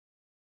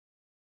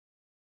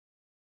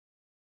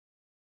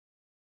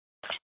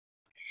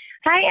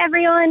Hi,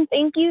 everyone.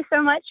 Thank you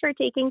so much for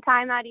taking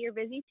time out of your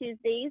busy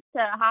Tuesdays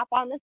to hop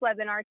on this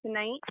webinar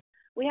tonight.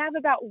 We have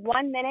about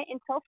 1 minute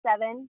until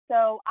 7,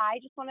 so I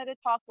just wanted to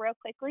talk real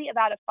quickly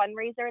about a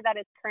fundraiser that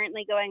is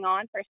currently going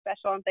on for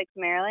Special Olympics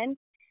Maryland.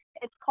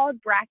 It's called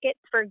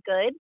Brackets for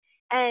Good,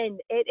 and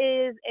it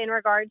is in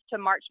regards to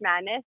March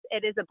Madness.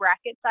 It is a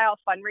bracket-style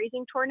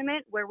fundraising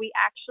tournament where we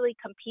actually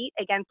compete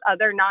against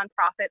other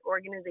nonprofit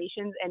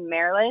organizations in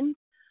Maryland.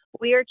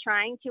 We are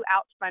trying to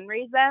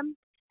out-fundraise them.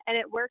 And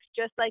it works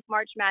just like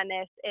March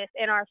Madness. If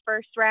in our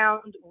first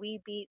round we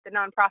beat the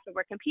nonprofit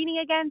we're competing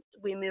against,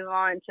 we move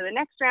on to the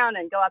next round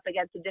and go up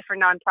against a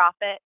different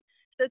nonprofit.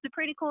 So it's a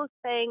pretty cool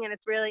thing, and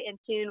it's really in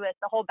tune with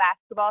the whole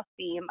basketball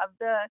theme of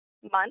the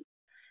month.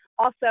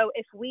 Also,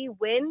 if we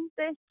win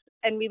this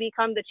and we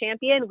become the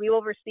champion, we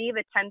will receive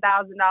a $10,000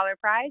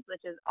 prize,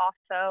 which is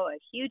also a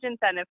huge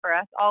incentive for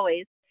us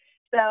always.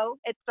 So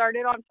it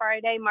started on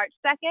Friday, March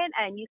 2nd,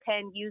 and you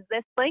can use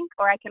this link,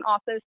 or I can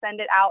also send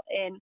it out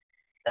in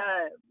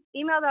the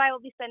email that I will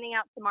be sending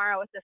out tomorrow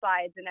with the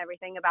slides and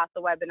everything about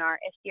the webinar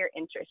if you're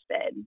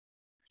interested.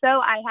 So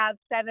I have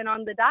 7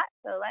 on the dot,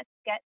 so let's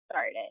get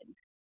started.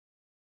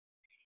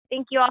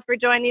 Thank you all for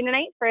joining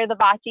tonight for the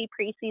Bocce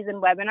preseason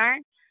webinar.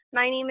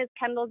 My name is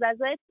Kendall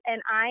Zeslitz,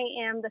 and I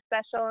am the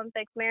Special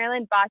Olympics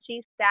Maryland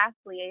Bocce staff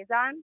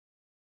liaison.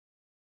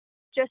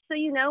 Just so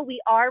you know, we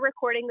are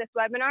recording this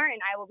webinar, and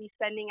I will be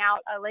sending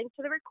out a link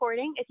to the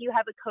recording if you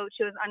have a coach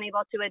who is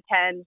unable to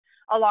attend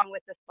along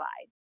with the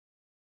slides.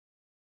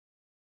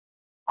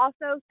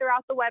 Also,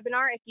 throughout the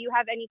webinar, if you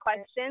have any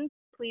questions,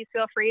 please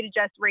feel free to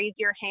just raise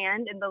your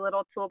hand in the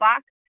little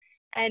toolbox,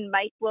 and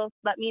Mike will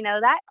let me know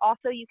that.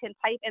 Also, you can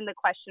type in the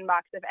question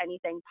box if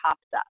anything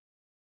pops up.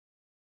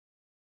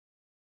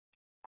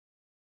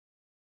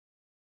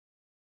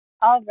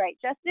 All right,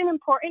 just an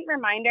important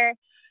reminder.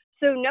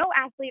 So no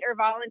athlete or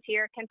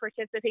volunteer can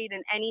participate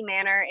in any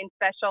manner in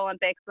Special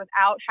Olympics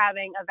without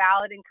having a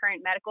valid and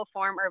current medical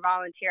form or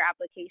volunteer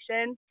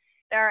application.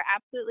 There are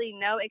absolutely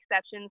no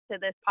exceptions to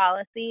this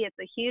policy. It's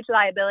a huge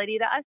liability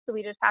to us, so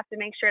we just have to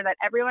make sure that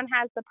everyone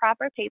has the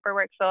proper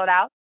paperwork filled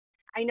out.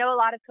 I know a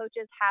lot of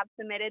coaches have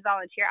submitted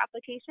volunteer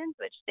applications,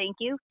 which thank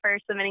you for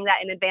submitting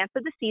that in advance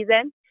of the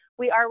season.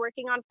 We are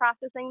working on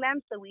processing them,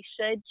 so we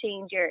should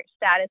change your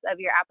status of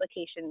your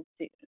application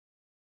soon.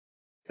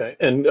 Okay,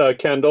 and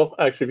Kendall,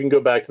 actually, if you can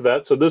go back to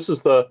that. So this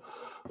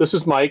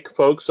is Mike,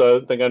 folks. I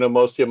think I know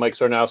most of you. Mike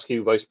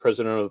Sarnowski, Vice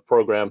President of the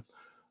program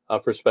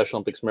for Special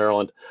Olympics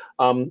Maryland.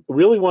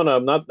 Really want to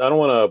I don't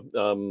want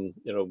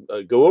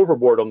to go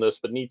overboard on this,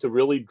 but need to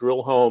really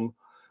drill home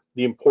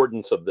the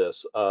importance of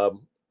this.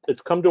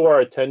 It's come to our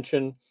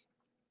attention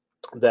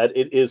that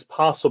it is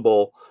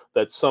possible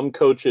that some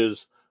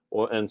coaches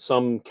and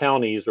some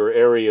counties or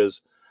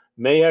areas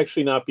may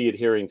actually not be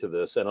adhering to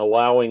this and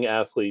allowing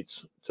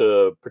athletes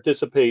to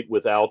participate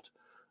without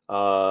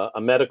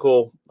a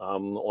medical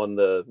on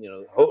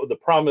the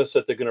promise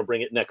that they're going to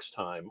bring it next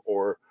time,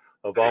 or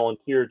a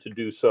volunteer to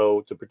do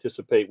so, to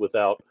participate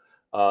without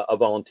a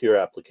volunteer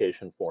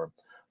application form.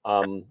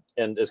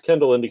 And as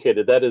Kendall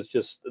indicated, that is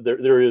just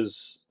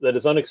that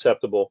is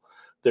unacceptable.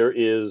 There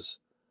is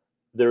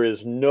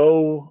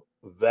no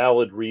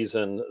valid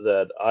reason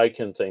that I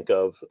can think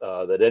of,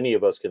 that any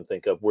of us can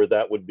think of, where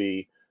that would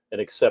be an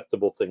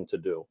acceptable thing to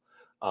do.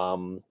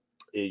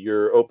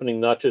 You're opening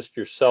not just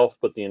yourself,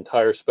 but the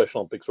entire Special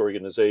Olympics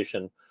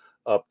organization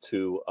up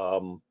to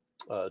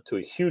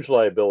a huge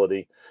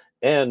liability,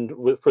 and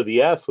for the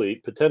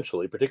athlete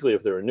potentially, particularly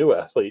if they're a new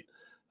athlete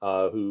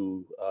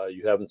who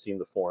you haven't seen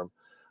the form.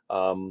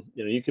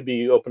 You could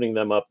be opening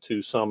them up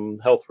to some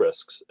health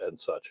risks and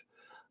such.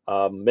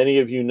 Many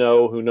of you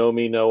who know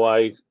me know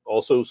I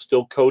also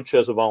still coach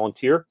as a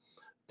volunteer,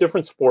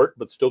 different sport,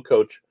 but still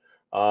coach,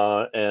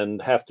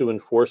 and have to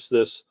enforce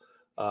this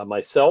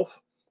myself.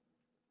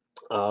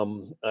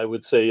 I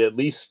would say at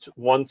least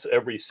once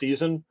every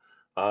season,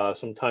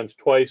 sometimes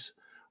twice.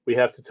 We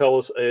have to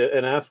tell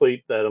an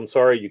athlete that, I'm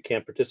sorry, you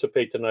can't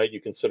participate tonight. You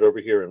can sit over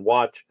here and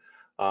watch.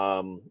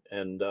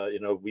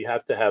 We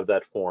have to have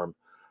that form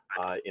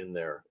in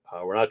there.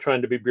 We're not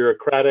trying to be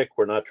bureaucratic.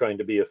 We're not trying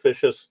to be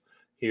officious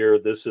here.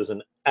 This is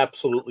an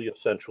absolutely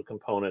essential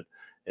component.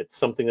 It's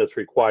something that's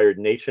required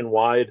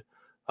nationwide.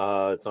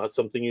 It's not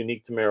something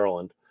unique to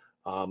Maryland.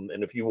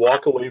 And if you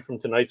walk away from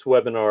tonight's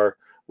webinar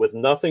with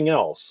nothing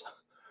else,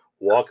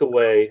 walk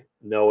away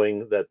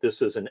knowing that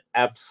this is an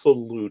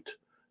absolute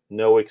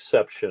no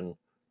exception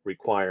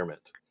requirement.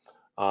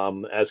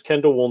 As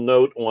Kendall will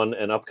note on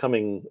an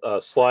upcoming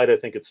slide, I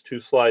think it's 2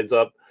 slides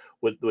up,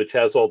 which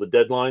has all the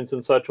deadlines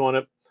and such on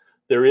it.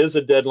 There is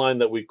a deadline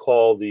that we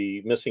call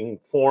the missing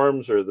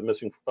forms or the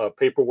missing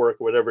paperwork,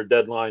 or whatever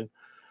deadline.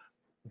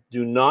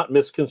 Do not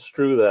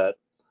misconstrue that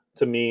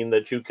to mean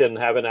that you can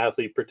have an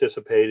athlete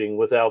participating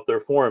without their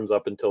forms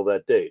up until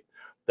that date.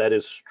 That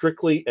is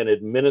strictly an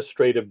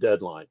administrative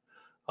deadline.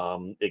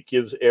 It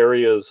gives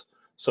areas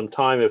some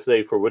time if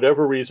they, for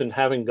whatever reason,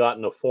 haven't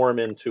gotten a form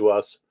into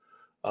us.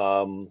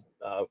 For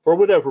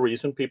whatever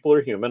reason, people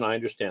are human. I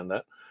understand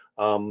that.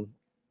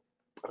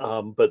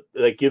 But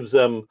that gives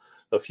them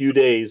a few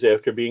days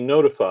after being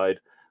notified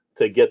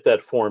to get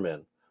that form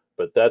in,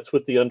 but that's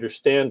with the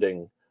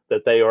understanding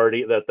that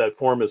that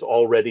form is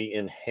already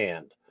in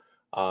hand.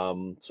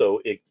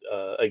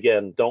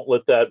 Again, don't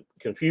let that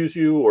confuse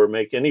you or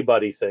make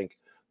anybody think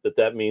that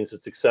that means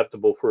it's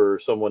acceptable for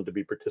someone to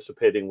be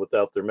participating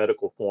without their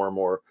medical form,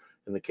 or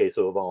in the case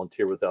of a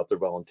volunteer, without their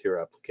volunteer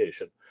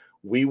application.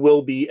 We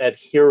will be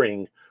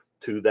adhering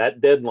to that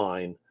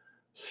deadline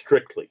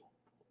strictly.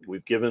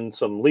 We've given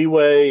some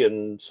leeway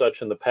and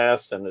such in the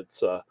past, and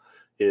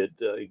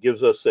it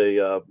gives us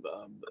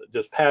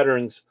just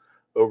patterns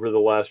over the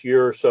last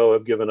year or so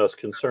have given us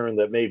concern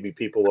that maybe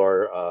people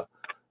are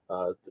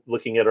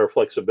looking at our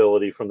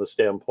flexibility from the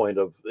standpoint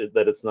of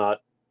that it's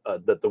not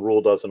that the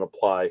rule doesn't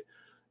apply.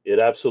 It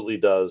absolutely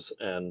does,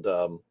 and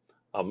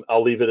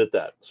I'll leave it at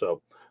that.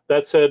 So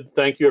that said,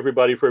 thank you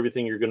everybody for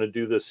everything you're going to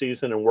do this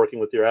season and working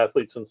with your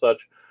athletes and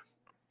such.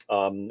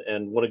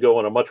 And want to go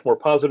on a much more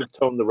positive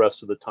tone the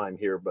rest of the time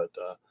here, but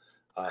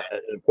an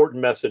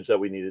important message that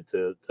we needed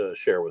to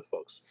share with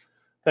folks.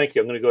 Thank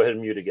you. I'm going to go ahead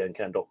and mute again,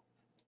 Kendall.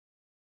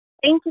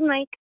 Thank you,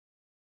 Mike.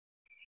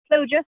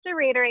 So just to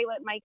reiterate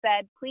what Mike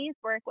said, please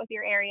work with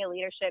your area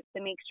leadership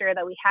to make sure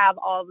that we have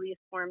all of these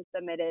forms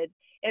submitted.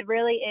 It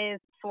really is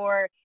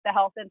for the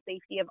health and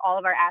safety of all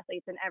of our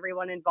athletes and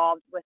everyone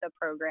involved with the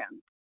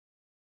program.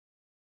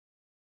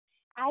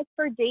 As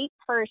for dates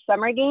for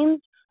summer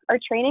games, our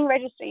training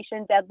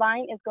registration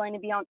deadline is going to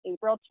be on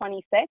April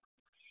 26th.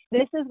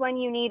 This is when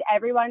you need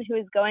everyone who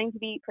is going to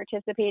be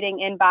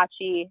participating in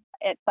Bocce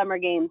at summer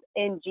games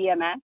in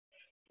GMS.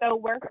 So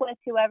work with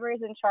whoever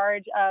is in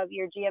charge of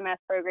your GMS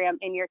program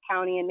in your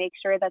county and make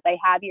sure that they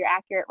have your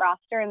accurate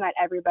roster and that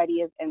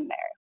everybody is in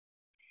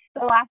there.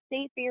 The last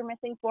date for your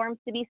missing forms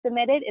to be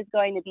submitted is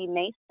going to be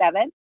May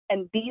 7th,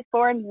 and these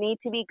forms need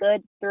to be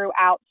good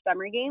throughout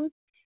summer games.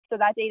 So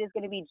that date is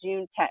going to be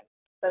June 10th.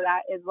 So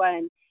that is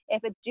when,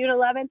 if it's June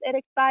 11th it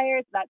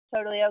expires, that's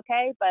totally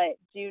okay, but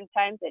June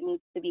 10th it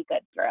needs to be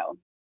good through.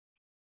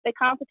 The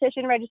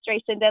competition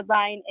registration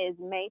deadline is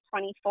May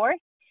 24th.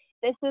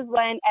 This is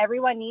when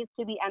everyone needs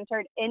to be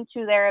entered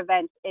into their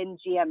events in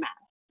GMS.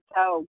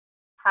 So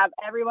have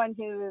everyone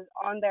who's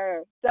on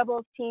their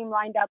doubles team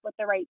lined up with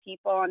the right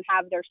people and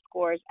have their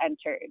scores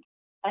entered.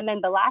 And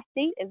then the last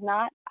date is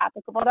not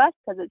applicable to us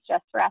because it's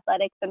just for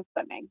athletics and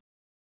swimming.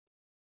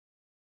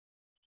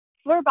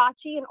 For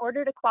Bocce, in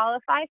order to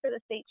qualify for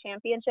the state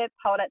championships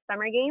held at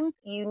summer games,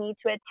 you need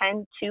to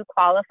attend 2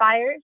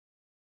 qualifiers.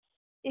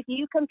 If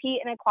you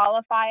compete in a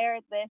qualifier,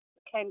 this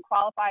can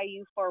qualify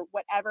you for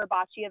whatever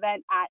Bocce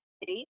event at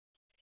state.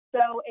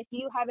 So if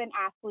you have an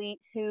athlete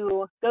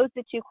who goes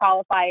to 2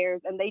 qualifiers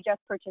and they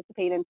just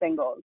participate in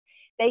singles,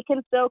 they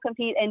can still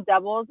compete in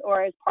doubles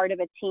or as part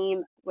of a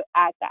team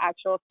at the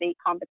actual state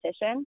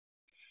competition.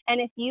 And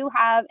if you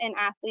have an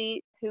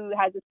athlete who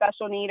has a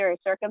special need or a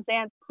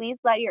circumstance, please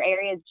let your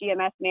area's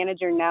GMS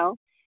manager know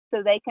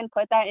so they can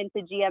put that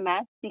into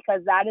GMS,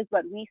 because that is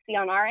what we see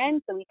on our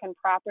end, so we can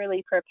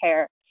properly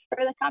prepare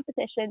for the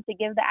competition to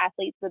give the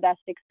athletes the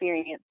best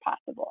experience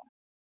possible.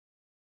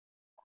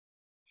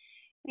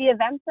 The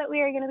events that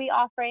we are going to be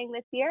offering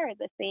this year are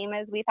the same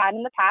as we've had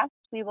in the past.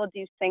 We will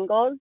do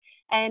singles,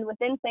 and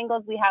within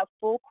singles we have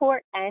full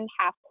court and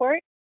half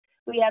court.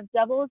 We have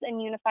doubles and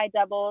unified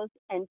doubles,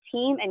 and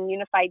team and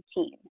unified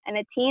team. And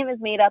a team is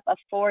made up of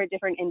 4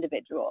 different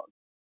individuals.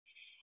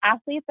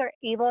 Athletes are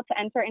able to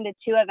enter into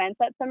 2 events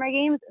at summer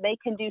games. They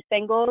can do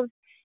singles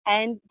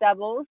and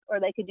doubles, or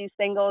they could do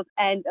singles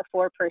and a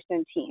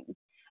 4-person team.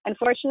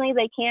 Unfortunately,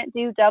 they can't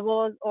do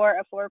doubles or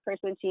a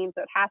 4-person team,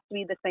 so it has to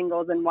be the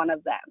singles in one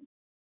of them.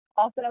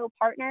 Also,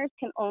 partners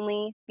can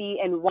only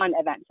be in one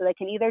event, so they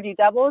can either do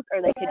doubles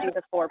or they could do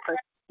the 4-person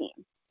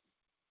team.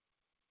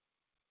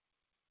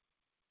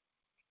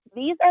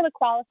 These are the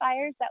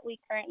qualifiers that we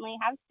currently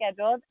have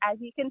scheduled. As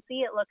you can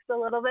see, it looks a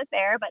little bit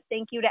bare, but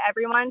thank you to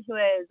everyone who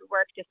has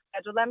worked to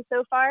schedule them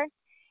so far.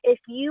 If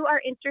you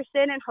are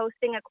interested in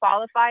hosting a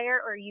qualifier,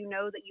 or you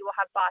know that you will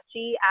have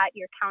Bocce at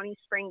your county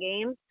spring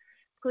games,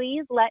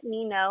 please let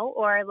me know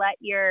or let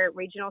your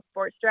regional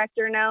sports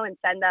director know and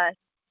send us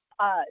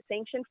a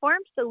sanction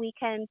form so we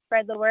can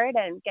spread the word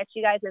and get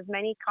you guys as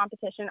many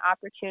competition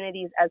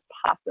opportunities as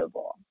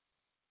possible.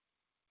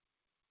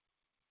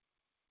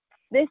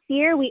 This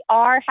year, we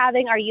are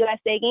having our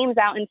USA Games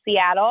out in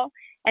Seattle,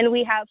 and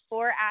we have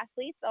 4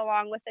 athletes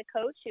along with a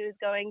coach who is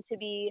going to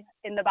be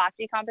in the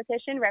Bocce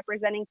competition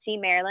representing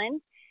Team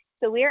Maryland.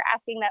 So we are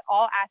asking that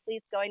all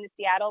athletes going to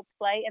Seattle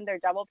play in their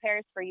double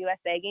pairs for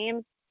USA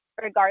Games,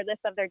 regardless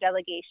of their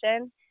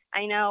delegation.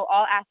 I know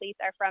all athletes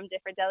are from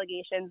different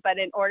delegations, but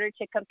in order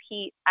to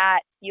compete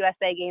at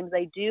USA Games,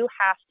 they do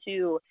have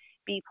to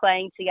be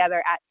playing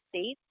together at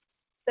state.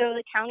 So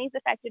the counties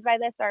affected by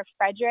this are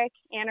Frederick,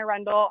 Anne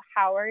Arundel,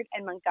 Howard,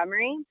 and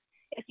Montgomery.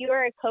 If you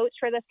are a coach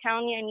for this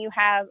county and you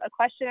have a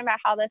question about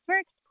how this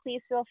works,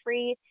 please feel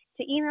free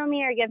to email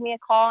me or give me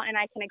a call and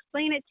I can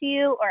explain it to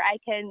you, or I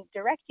can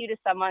direct you to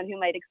someone who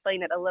might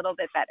explain it a little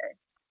bit better.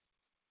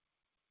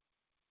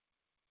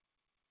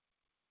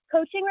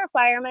 Coaching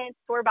requirements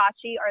for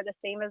Bocce are the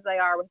same as they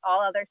are with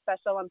all other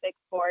Special Olympic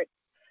sports.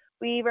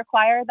 We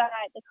require that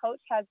the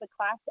coach has the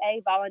Class A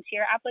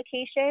volunteer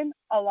application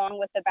along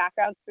with the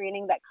background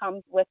screening that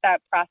comes with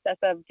that process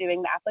of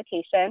doing the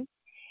application.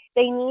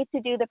 They need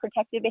to do the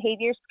protective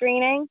behavior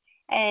screening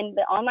and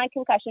the online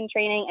concussion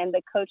training and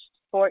the coach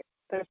sport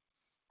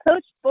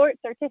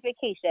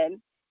certification.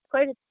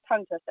 Quite a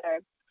tongue twister.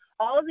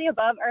 All of the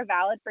above are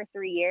valid for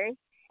 3 years.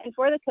 And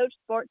for the coach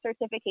sport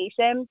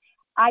certification,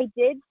 I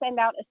did send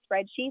out a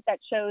spreadsheet that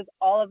shows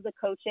all of the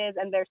coaches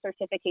and their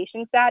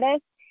certification status.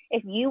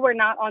 If you were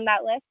not on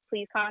that list,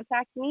 please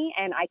contact me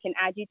and I can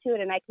add you to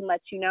it and I can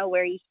let you know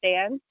where you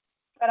stand.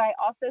 But I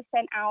also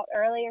sent out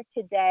earlier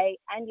today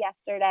and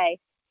yesterday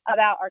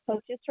about our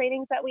coaches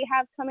trainings that we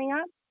have coming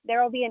up.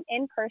 There will be an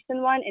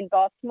in-person one in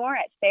Baltimore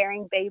at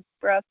Faring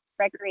Baybrook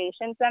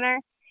Recreation Center,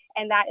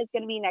 and that is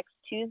going to be next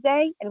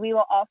Tuesday. And we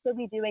will also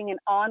be doing an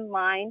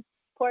online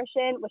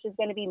portion, which is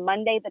going to be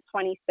Monday the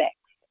 26th.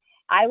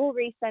 I will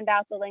resend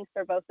out the links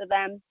for both of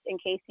them in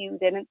case you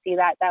didn't see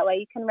that. That way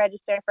you can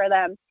register for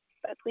them.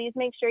 But please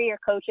make sure your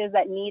coaches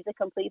that need to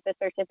complete the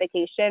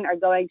certification are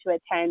going to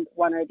attend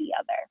one or the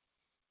other.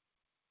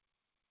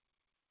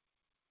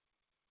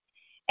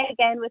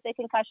 Again, with the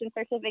concussion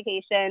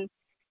certification,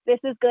 this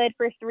is good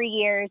for 3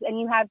 years, and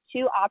you have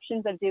 2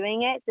 options of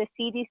doing it, the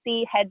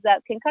CDC Heads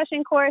Up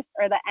Concussion Course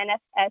or the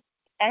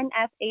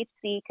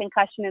NFHC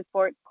Concussion and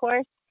Sports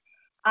Course.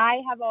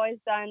 I have always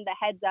done the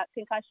Heads Up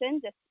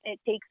Concussion. It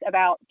takes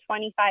about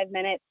 25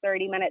 minutes,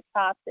 30 minutes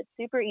tops. It's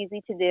super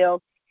easy to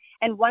do.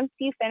 And once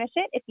you finish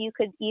it, if you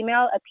could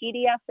email a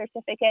PDF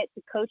certificate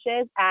to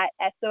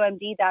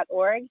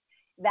coaches@somd.org,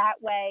 that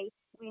way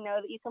we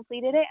know that you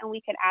completed it and we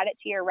can add it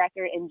to your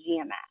record in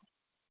GMS.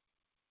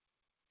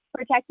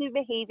 Protective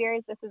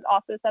behaviors, this is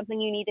also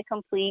something you need to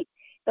complete.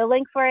 The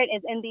link for it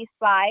is in these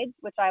slides,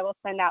 which I will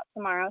send out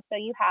tomorrow, so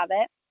you have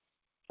it.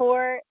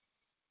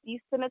 You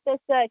submit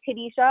this to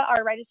Kadisha,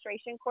 our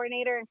registration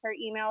coordinator, and her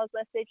email is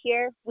listed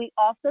here. We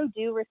also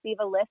do receive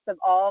a list of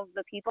all of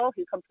the people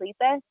who complete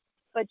this,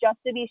 but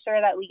just to be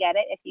sure that we get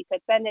it, if you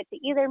could send it to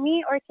either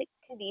me or to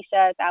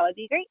Kadisha, that would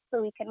be great,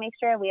 so we can make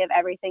sure we have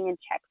everything in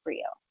check for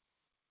you.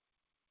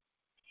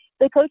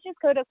 The Coach's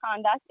Code of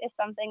Conduct is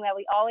something that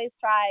we always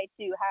try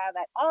to have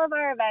at all of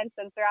our events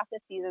and throughout the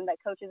season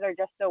that coaches are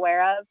just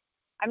aware of.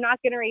 I'm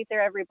not going to read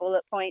through every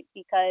bullet point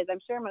because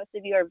I'm sure most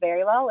of you are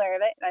very well aware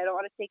of it, and I don't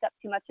want to take up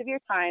too much of your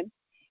time.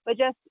 But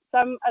just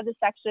some of the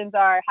sections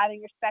are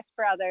having respect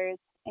for others,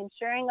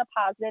 ensuring a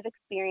positive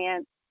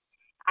experience,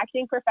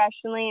 acting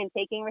professionally and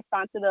taking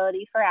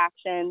responsibility for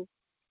actions,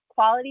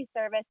 quality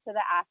service to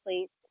the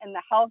athletes, and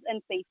the health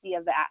and safety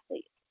of the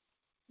athletes.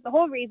 The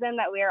whole reason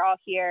that we are all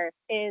here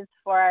is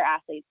for our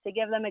athletes, to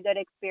give them a good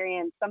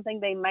experience, something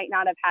they might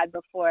not have had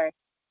before.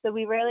 So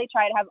we really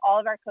try to have all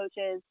of our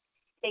coaches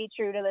stay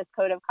true to this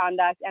code of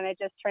conduct, and it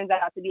just turns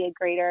out to be a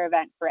greater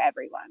event for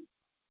everyone.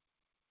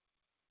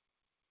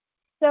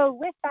 So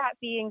with that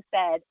being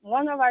said,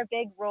 one of our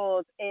big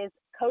rules is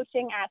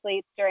coaching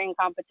athletes during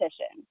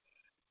competition.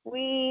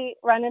 We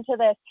run into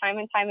this time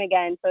and time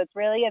again, so it's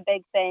really a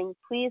big thing.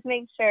 Please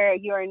make sure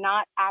you are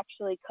not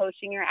actually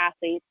coaching your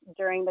athletes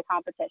during the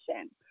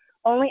competition.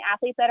 Only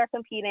athletes that are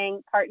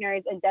competing,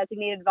 partners, and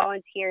designated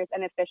volunteers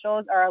and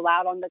officials are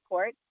allowed on the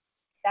court.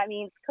 That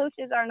means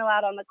coaches aren't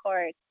allowed on the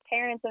court.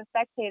 Parents and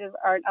spectators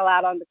aren't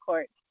allowed on the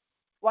court.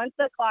 Once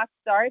the clock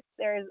starts,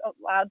 there is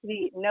allowed to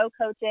be no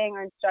coaching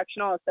or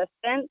instructional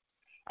assistance.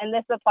 And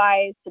this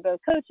applies to both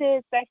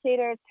coaches,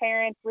 spectators,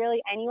 parents,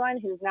 really anyone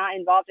who's not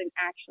involved in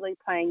actually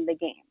playing the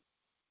game.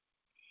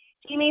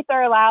 Teammates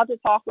are allowed to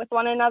talk with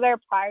one another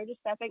prior to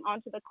stepping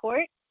onto the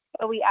court,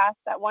 but we ask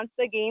that once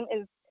the game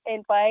is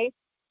in play,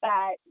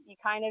 that you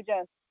kind of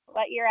just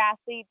let your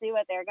athlete do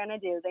what they're going to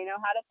do. They know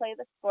how to play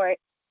the sport,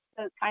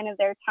 so it's kind of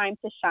their time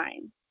to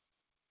shine.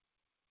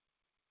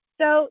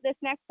 So this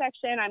next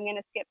section I'm going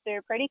to skip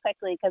through pretty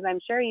quickly because I'm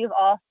sure you've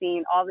all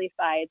seen all these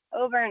slides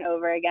over and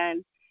over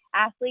again.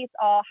 Athletes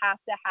all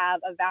have to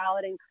have a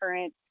valid and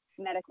current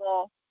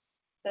medical.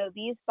 So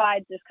these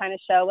slides just kind of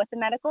show what the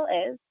medical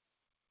is.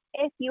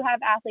 If you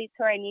have athletes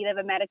who are in need of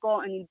a medical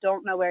and you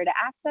don't know where to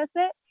access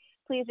it,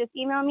 please just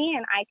email me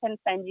and I can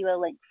send you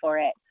a link for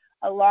it.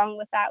 Along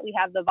with that, we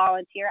have the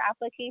volunteer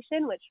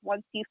application, which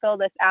once you fill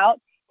this out,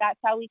 that's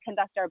how we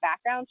conduct our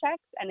background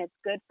checks, and it's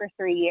good for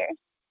 3 years.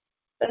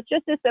 So it's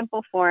just a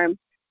simple form,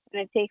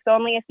 and it takes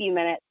only a few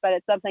minutes, but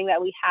it's something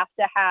that we have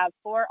to have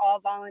for all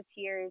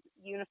volunteers,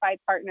 unified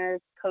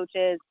partners,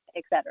 coaches,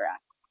 etc.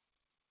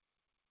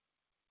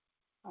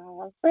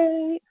 All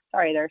right.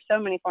 Sorry, there are so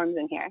many forms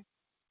in here.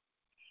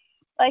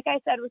 Like I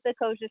said with the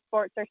Coach's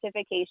Sport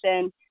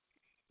certification,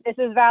 this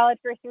is valid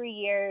for 3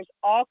 years.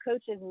 All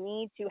coaches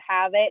need to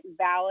have it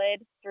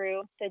valid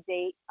through the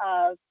date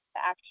of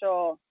the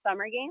actual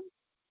summer games.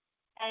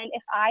 And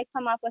if I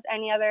come up with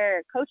any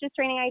other coaches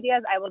training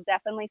ideas, I will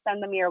definitely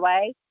send them your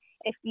way.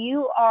 If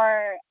you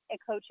are a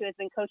coach who has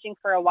been coaching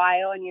for a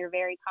while and you're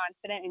very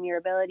confident in your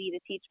ability to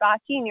teach bocce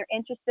and you're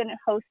interested in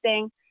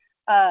hosting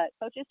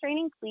coaches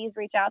training, please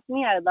reach out to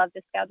me. I would love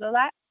to schedule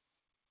that.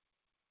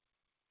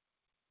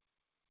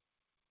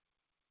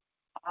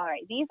 All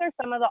right, these are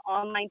some of the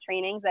online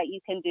trainings that you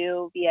can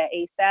do via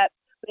ASEP.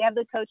 We have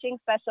the Coaching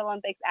Special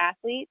Olympics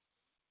Athletes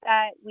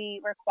that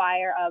we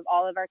require of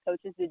all of our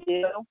coaches to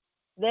do.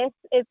 This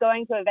is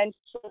going to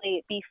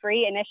eventually be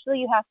free. Initially,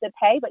 you have to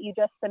pay, but you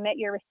just submit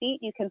your receipt.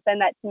 You can send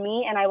that to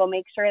me, and I will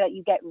make sure that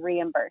you get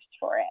reimbursed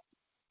for it.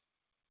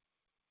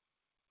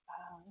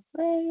 All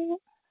right.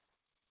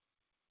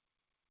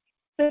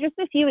 So just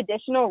a few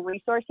additional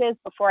resources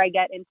before I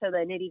get into the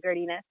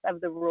nitty-grittiness of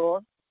the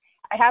rules.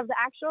 I have the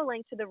actual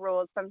link to the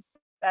rules from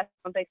Special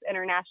Olympics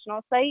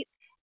International site,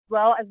 as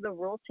well as the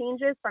rule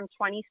changes from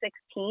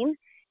 2016.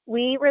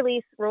 We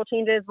release rule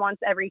changes once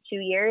every 2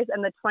 years,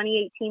 and the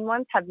 2018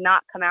 ones have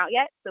not come out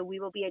yet, so we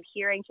will be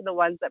adhering to the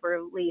ones that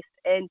were released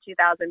in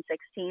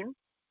 2016.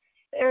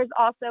 There's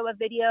also a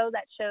video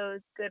that shows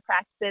good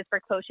practices for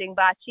coaching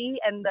bocce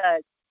and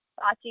the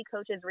Bocce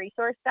Coaches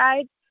Resource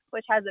Guide,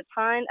 which has a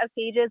ton of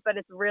pages, but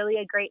it's really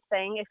a great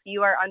thing if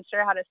you are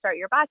unsure how to start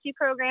your bocce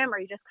program or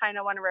you just kind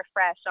of want to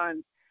refresh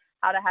on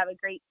how to have a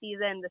great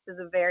season. This is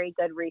a very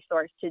good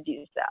resource to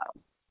do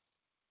so.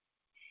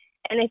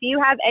 And if you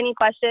have any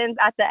questions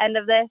at the end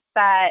of this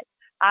that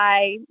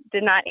I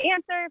did not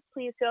answer,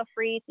 please feel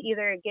free to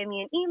either give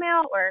me an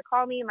email or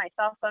call me. My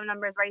cell phone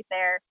number is right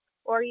there,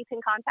 or you can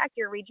contact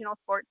your regional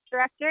sports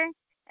director.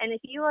 And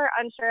if you are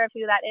unsure of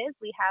who that is,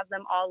 we have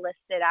them all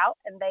listed out,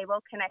 and they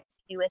will connect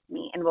you with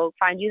me, and we'll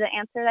find you the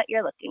answer that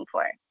you're looking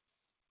for.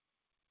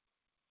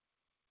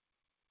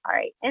 All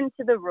right,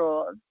 into the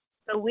rules.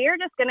 So we're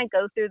just going to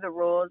go through the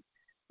rules.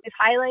 We've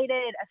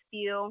highlighted a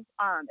few.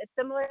 It's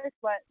similar to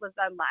what was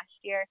done last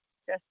year,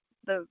 just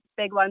the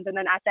big ones. And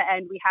then at the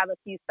end, we have a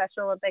few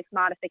Special Olympics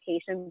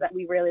modifications that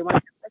we really want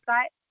to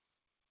emphasize.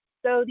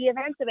 So the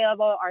events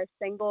available are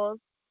singles,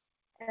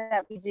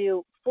 that we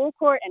do full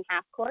court and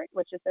half court,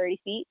 which is 30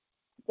 feet,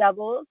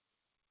 doubles,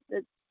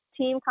 the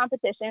team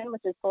competition,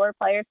 which is 4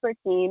 players per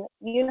team,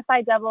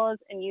 unified doubles,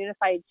 and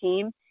unified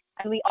team.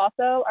 And we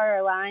also are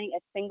allowing a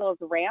singles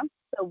ramp.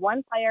 So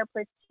 1 player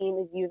per team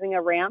is using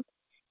a ramp.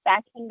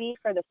 That can be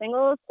for the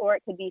singles or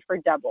it could be for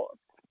doubles.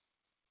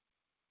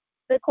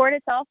 The court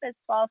itself is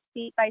 12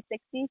 feet by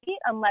 60 feet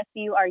unless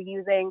you are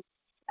using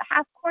a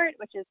half court,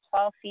 which is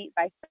 12 feet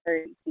by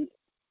 30 feet.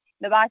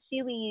 The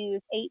bocce, we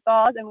use 8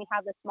 balls, and we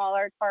have the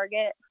smaller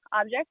target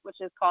object, which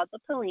is called the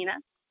palina.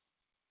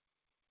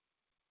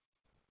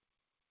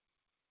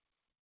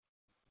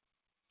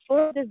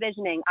 For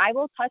divisioning, I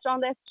will touch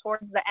on this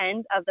towards the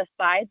end of the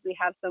slides. We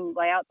have some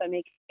layouts that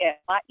make it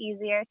a lot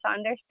easier to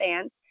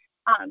understand.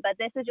 But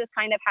this is just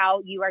kind of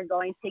how you are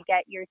going to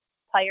get your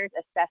players'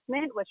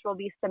 assessment, which will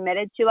be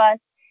submitted to us,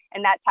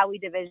 and that's how we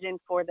division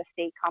for the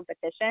state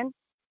competition.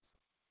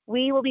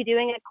 We will be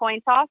doing a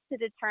coin toss to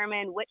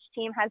determine which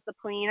team has the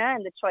palina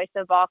and the choice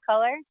of ball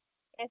color.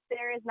 If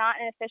there is not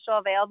an official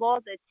available,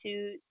 the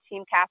 2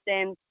 team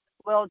captains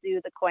will do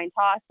the coin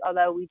toss,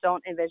 although we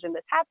don't envision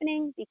this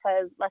happening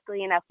because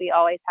luckily enough, we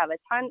always have a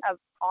ton of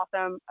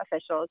awesome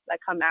officials that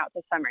come out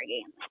to summer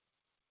games.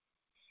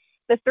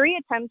 The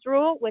 3 attempts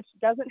rule, which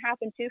doesn't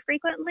happen too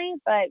frequently,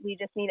 but we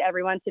just need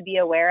everyone to be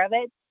aware of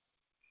it.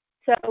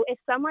 So if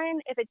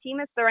a team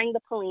is throwing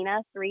the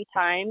palina 3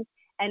 times,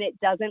 and it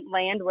doesn't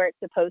land where it's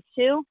supposed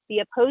to, the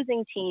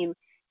opposing team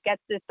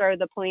gets to throw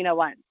the palina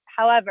once.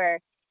 However,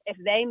 if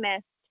they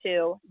miss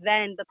 2,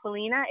 then the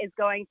palina is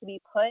going to be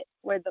put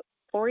where the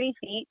 40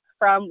 feet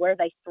from where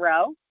they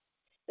throw.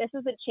 This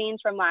is a change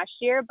from last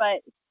year,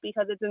 but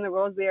because it's in the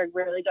rules, we are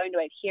really going to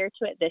adhere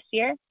to it this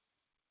year.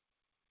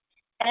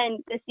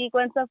 And the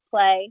sequence of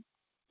play.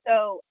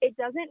 So it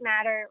doesn't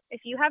matter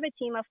if you have a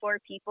team of 4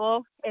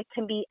 people, it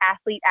can be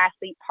athlete,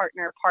 athlete,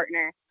 partner,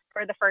 partner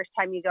for the first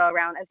time you go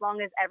around, as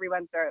long as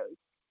everyone throws.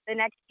 The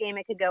next game,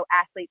 it could go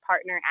athlete,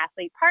 partner,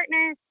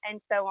 and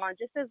so on,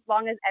 just as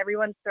long as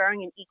everyone's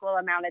throwing an equal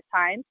amount of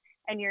time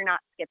and you're not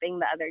skipping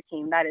the other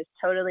team. That is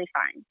totally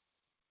fine.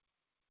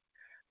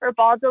 For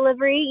ball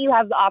delivery, you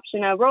have the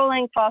option of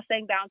rolling,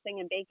 tossing,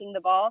 bouncing, and banking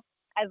the ball,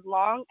 as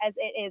long as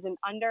it is an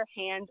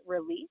underhand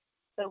release.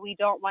 So we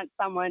don't want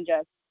someone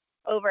just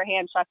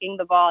overhand chucking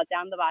the ball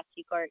down the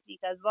bocce court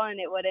because, one,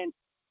 it wouldn't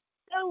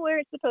go where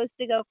it's supposed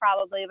to go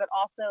probably, but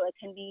also it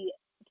can be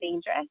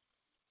dangerous.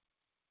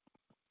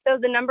 So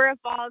the number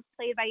of balls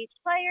played by each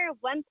player,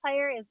 1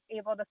 player is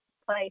able to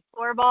play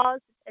 4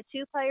 balls. A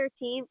 2-player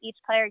team, each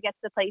player gets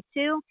to play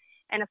 2,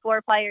 and a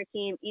 4-player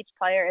team, each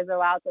player is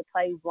allowed to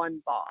play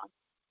 1 ball.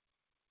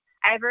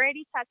 I've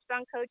already touched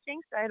on coaching,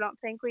 so I don't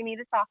think we need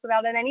to talk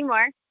about it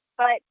anymore,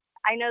 but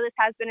I know this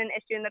has been an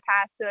issue in the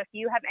past, so if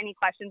you have any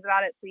questions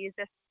about it, please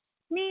just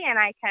me and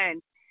I can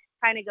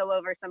kind of go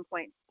over some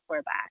points for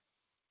that.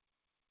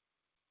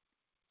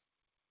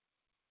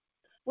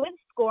 With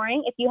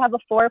scoring, if you have a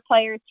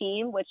 4-player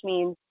team, which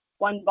means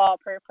 1 ball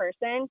per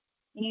person,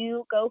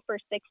 you go for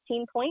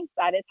 16 points.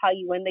 That is how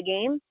you win the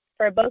game.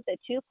 For both a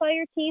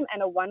 2-player team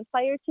and a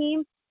 1-player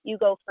team, you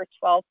go for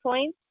 12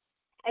 points.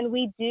 And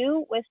we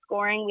do, with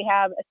scoring, we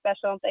have a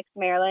Special Olympics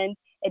Maryland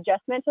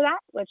adjustment to that,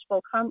 which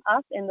will come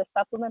up in the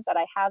supplement that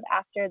I have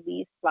after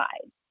these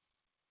slides.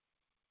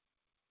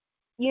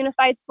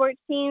 Unified sports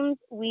teams,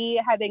 we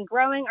have been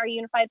growing our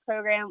unified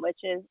program, which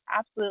is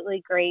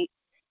absolutely great.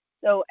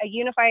 So a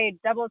unified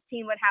doubles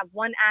team would have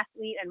one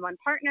athlete and one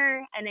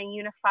partner, and a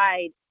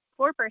unified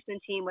four-person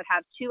team would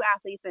have two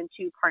athletes and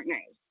two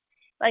partners.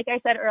 Like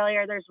I said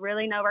earlier, there's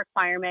really no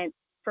requirement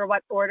for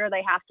what order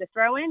they have to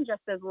throw in,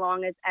 just as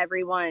long as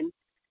everyone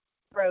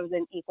throws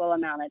an equal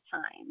amount of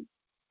time.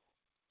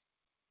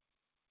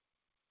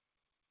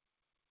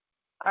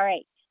 All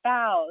right,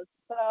 fouls.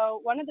 So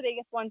one of the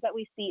biggest ones that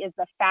we see is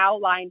the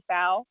foul line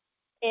foul.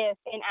 If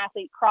an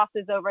athlete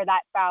crosses over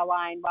that foul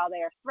line while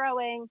they are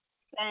throwing,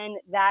 then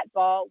that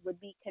ball would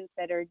be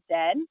considered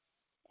dead.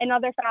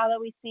 Another foul that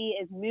we see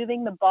is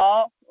moving the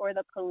ball or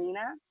the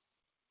polina.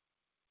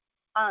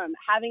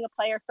 Having a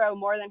player throw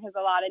more than his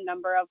allotted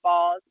number of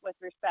balls with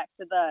respect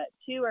to the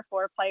 2 or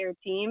 4 player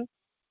team.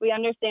 We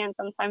understand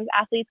sometimes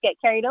athletes get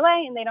carried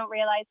away and they don't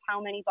realize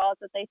how many balls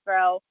that they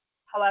throw.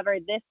 However,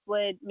 this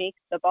would make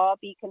the ball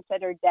be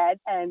considered dead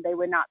and they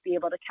would not be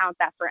able to count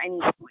that for any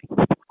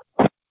point.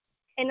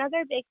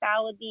 Another big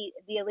foul would be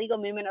the illegal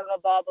movement of a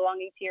ball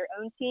belonging to your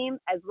own team,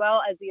 as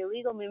well as the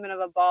illegal movement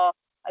of a ball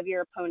of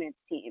your opponent's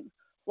team.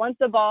 Once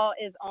the ball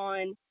is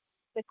on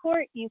the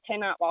court, you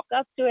cannot walk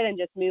up to it and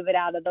just move it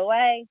out of the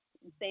way.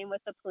 Same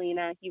with the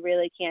polina. You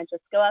really can't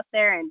just go up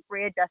there and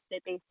readjust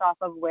it based off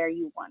of where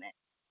you want it.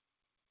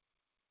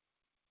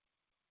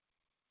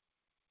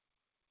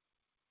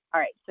 All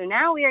right, so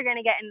now we are going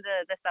to get into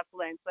the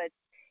supplements, which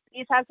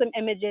these have some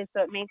images,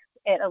 so it makes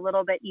it a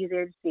little bit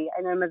easier to see.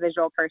 I know I'm a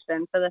visual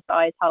person, so this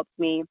always helps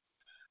me.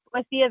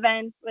 With the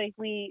events, like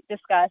we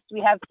discussed,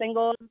 we have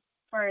singles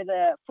for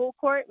the full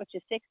court, which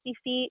is 60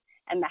 feet,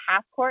 and the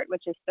half court,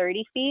 which is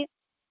 30 feet.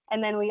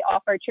 And then we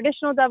offer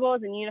traditional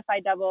doubles and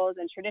unified doubles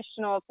and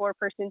traditional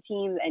 4-person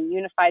teams and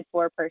unified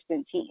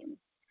 4-person teams.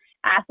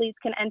 Athletes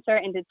can enter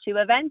into 2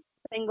 events,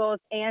 singles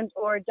and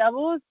or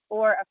doubles,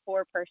 or a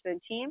 4-person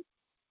team.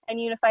 And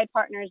unified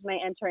partners may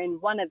enter in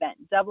 1 event,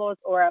 doubles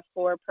or a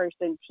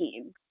 4-person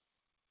team.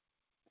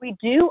 We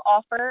do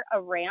offer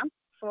a ramp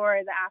for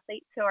the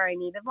athletes who are in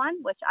need of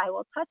one, which I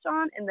will touch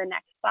on in the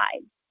next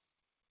slide.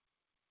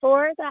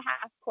 For the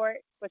half court,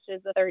 which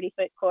is the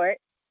 30-foot court,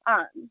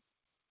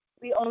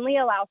 we only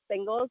allow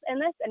singles in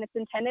this, and it's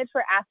intended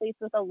for athletes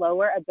with a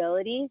lower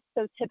ability.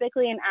 So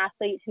typically an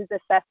athlete whose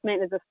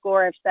assessment is a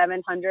score of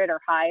 700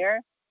 or higher,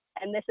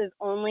 and this is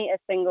only a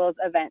singles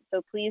event.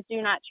 So please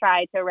do not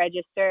try to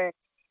register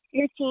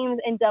your teams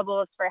in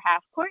doubles for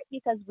half court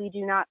because we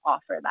do not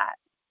offer that.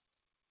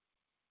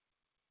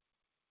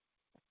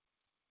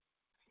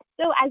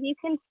 So as you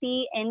can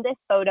see in this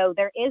photo,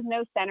 there is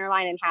no center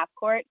line in half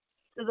court,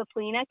 so the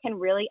polina can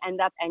really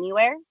end up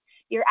anywhere.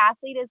 Your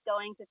athlete is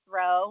going to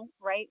throw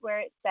right where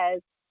it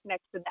says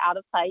next to the out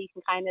of play. You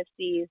can kind of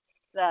see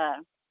the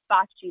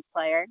bocce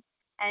player,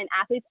 and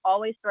athletes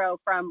always throw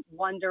from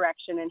one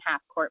direction in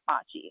half court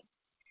bocce.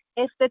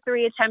 If the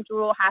 3 attempt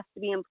rule has to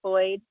be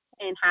employed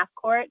in half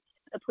court,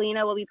 the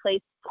polina will be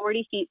placed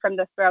 40 feet from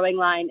the throwing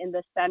line in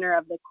the center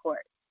of the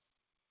court.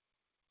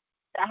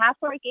 The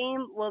half-court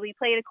game will be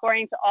played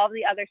according to all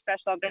the other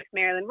Special Olympics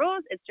Maryland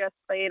rules. It's just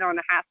played on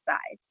a half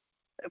side.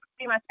 So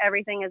pretty much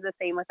everything is the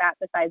same with that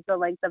besides the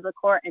length of the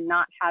court and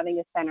not having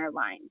a center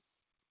line.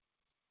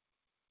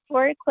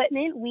 For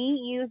equipment, we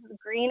use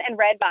green and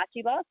red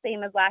bocce balls,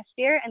 same as last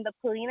year, and the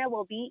polina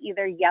will be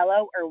either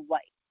yellow or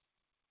white.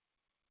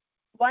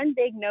 One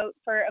big note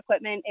for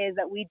equipment is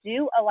that we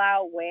do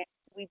allow ramps.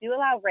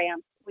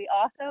 We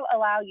also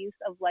allow use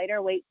of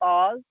lighter weight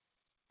balls.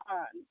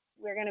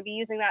 We're going to be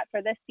using that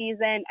for this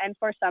season and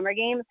for summer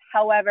games.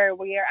 However,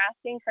 we are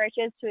asking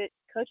coaches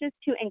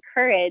to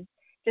encourage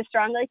to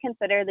strongly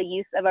consider the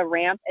use of a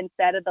ramp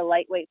instead of the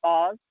lightweight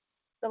balls.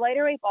 The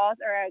lighter weight balls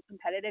are a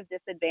competitive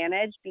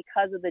disadvantage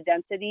because of the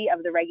density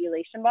of the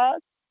regulation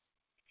balls.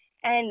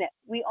 And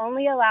we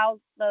only allow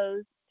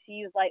those to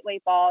use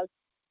lightweight balls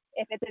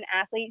if it's an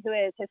athlete who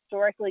has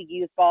historically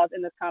used balls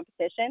in this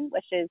competition,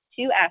 which is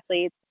 2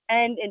 athletes,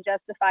 and in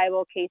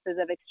justifiable cases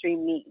of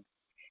extreme need.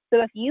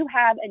 So if you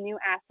have a new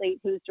athlete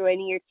who's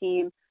joining your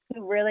team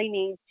who really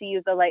needs to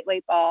use a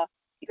lightweight ball,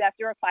 you have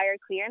to require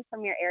clearance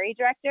from your area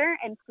director,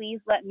 and please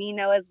let me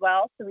know as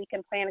well so we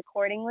can plan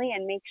accordingly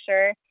and make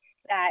sure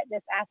that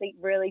this athlete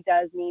really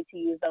does need to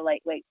use a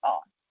lightweight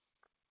ball.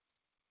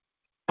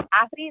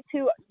 Athletes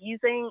who are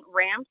using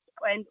ramps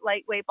and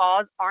lightweight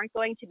balls aren't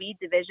going to be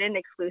divisioned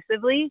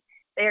exclusively.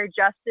 They are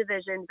just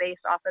divisioned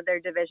based off of their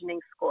divisioning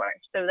score.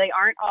 So they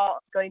aren't all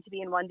going to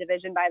be in one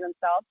division by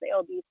themselves. They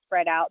will be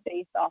spread out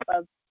based off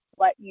of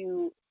what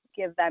you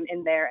give them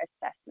in their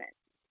assessment.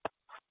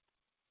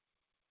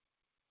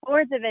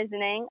 For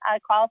divisioning, a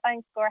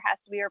qualifying score has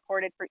to be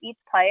reported for each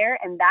player,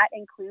 and that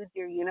includes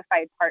your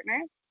unified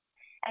partners.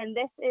 And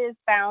this is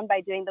found by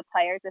doing the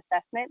player's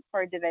assessment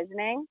for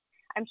divisioning.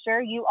 I'm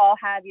sure you all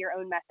have your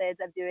own methods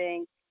of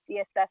doing the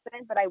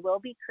assessment, but I will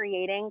be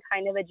creating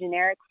kind of a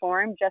generic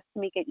form just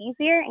to make it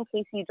easier in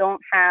case you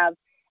don't have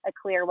a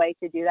clear way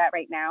to do that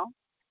right now.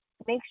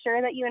 Make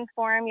sure that you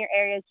inform your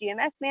area's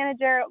GMS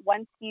manager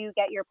once you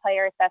get your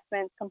player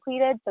assessments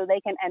completed so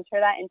they can enter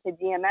that into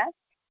GMS.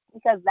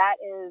 because that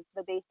is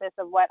the basis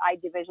of what I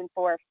division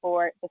for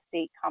the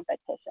state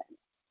competition.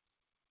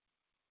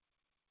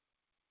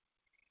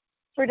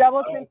 For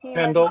doubles and team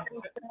Kendall,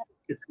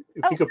 if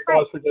you could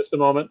pause for just a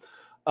moment.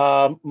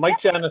 Mike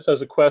Janis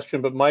has a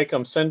question, but Mike,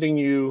 I'm sending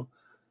you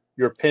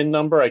your PIN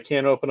number. I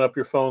can't open up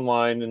your phone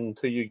line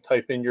until you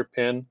type in your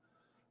PIN.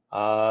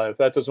 If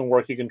that doesn't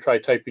work, you can try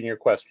typing your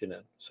question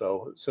in.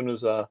 So as soon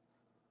as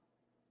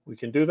we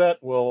can do that,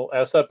 we'll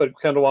ask that. But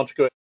Kendall, why don't you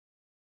go ahead?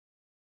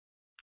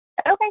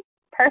 Okay,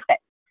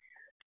 perfect.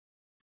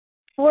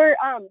 For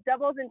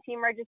doubles and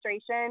team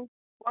registration,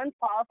 one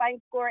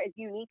qualifying score is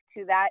unique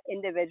to that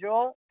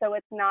individual, so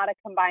it's not a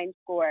combined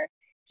score.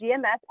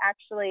 GMS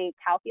actually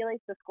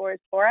calculates the scores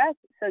for us,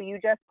 so you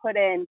just put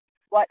in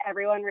what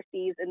everyone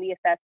receives in the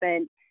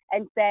assessment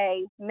and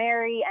say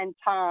Mary and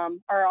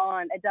Tom are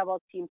on a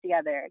doubles team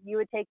together. You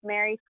would take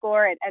Mary's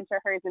score and enter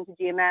hers into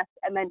GMS,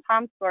 and then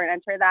Tom's score and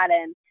enter that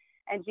in,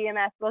 and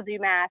GMS will do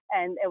math,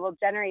 and it will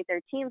generate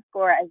their team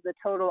score as the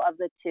total of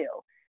the two.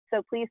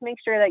 So please make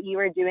sure that you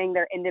are doing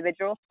their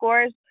individual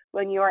scores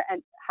when you are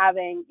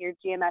having your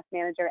GMS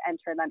manager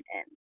enter them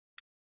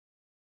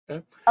in.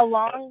 Okay.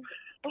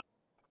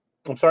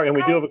 I'm sorry, and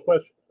we do have a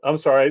question. I'm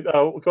sorry.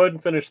 Go ahead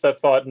and finish that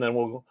thought, and then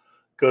we'll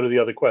go to the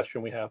other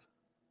question we have.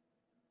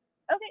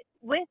 Okay.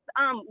 With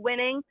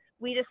winning,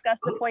 we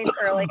discussed the points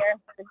earlier.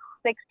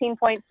 16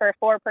 points for a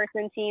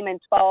four-person team and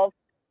 12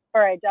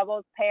 for a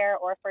doubles pair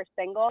or for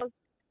singles.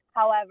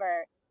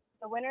 However,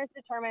 the winners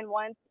determine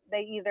once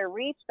they either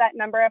reach that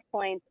number of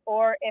points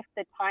or if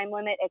the time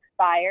limit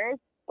expires,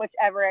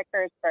 whichever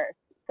occurs first.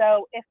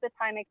 So if the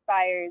time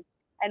expires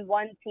and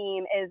one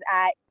team is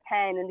at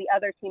 10 and the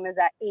other team is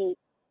at 8,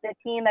 the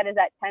team that is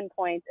at 10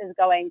 points is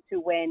going to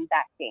win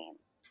that game.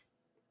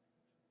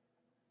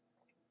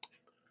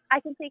 I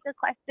can take a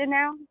question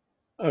now.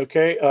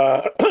 Okay.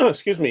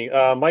 Excuse me.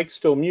 Mike's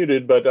still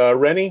muted, but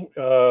Rennie,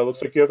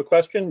 looks like you have a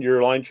question.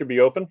 Your line should be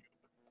open.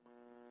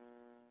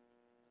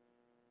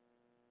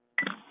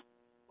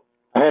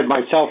 I had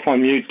myself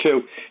on mute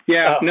too.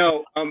 Yeah,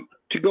 no.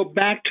 To go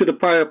back to the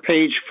prior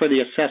page for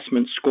the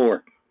assessment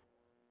score,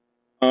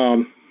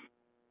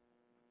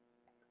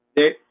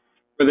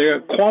 for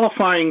their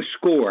qualifying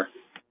score,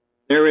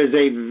 there is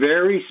a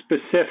very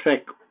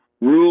specific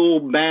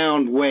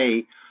rule-bound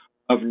way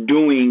of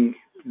doing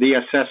the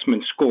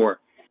assessment score,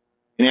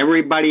 and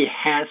everybody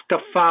has to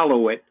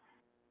follow it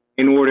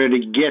in order to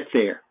get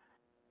there,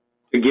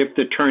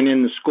 to turn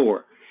in the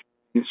score.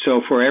 And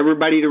so for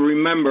everybody to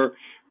remember,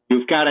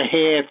 you've got to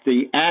have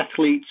the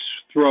athletes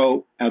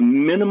throw a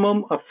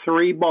minimum of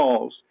 3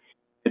 balls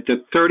at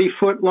the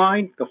 30-foot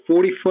line, the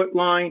 40-foot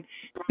line,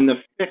 and the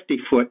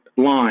 50-foot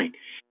line.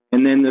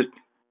 And then the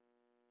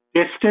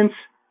distance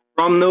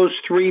from those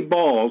 3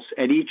 balls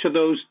at each of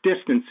those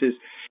distances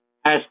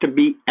has to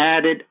be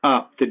added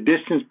up, the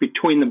distance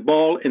between the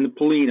ball and the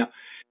Polina.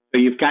 So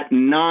you've got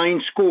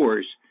 9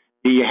 scores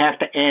that you have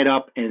to add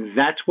up, and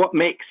that's what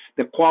makes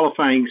the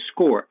qualifying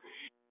score.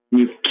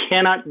 You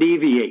cannot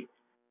deviate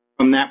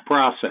from that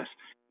process.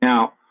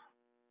 Now,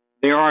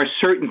 there are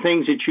certain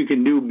things that you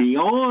can do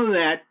beyond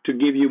that to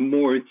give you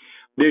more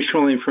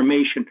additional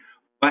information,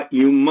 but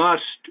you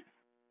must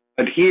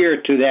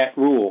adhere to that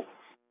rule.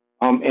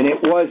 And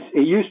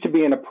it used to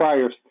be in a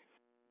prior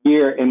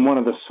year in one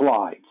of the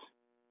slides.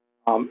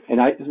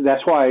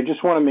 That's why I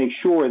just want to make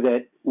sure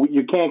that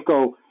you can't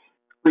go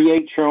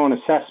create your own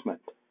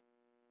assessment.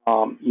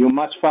 You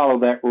must follow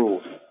that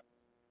rule.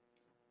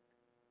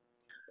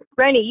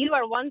 Rennie, you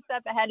are one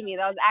step ahead of me.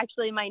 That was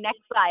actually my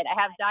next slide. I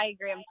have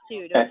diagrams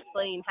too to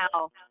explain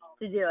how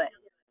to do it.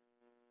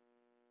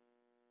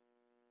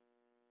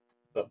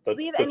 Do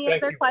we have any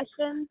other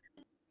questions?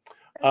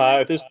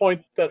 At this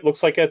point, that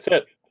looks like that's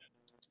it.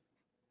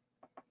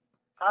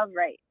 All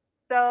right.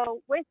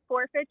 So with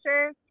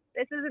forfeiture,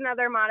 this is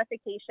another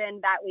modification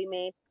that we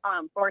make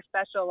for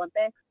Special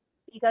Olympics,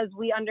 because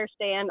we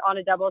understand on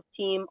a doubles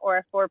team or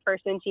a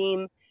 4-person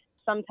team,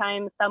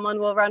 sometimes someone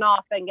will run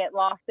off and get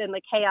lost in the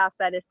chaos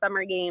that is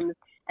summer games,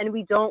 and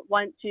we don't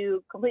want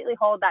to completely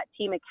hold that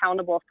team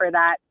accountable for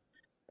that.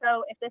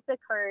 So if this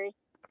occurs,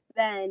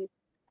 then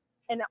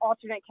an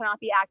alternate cannot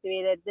be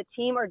activated. The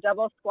team or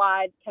double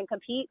squad can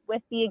compete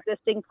with the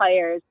existing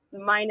players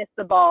minus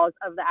the balls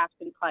of the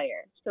absent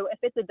player. So if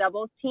it's a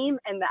doubles team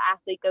and the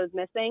athlete goes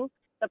missing,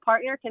 the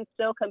partner can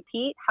still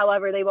compete.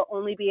 However, they will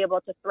only be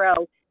able to throw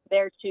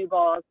their 2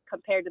 balls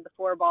compared to the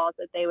 4 balls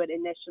that they would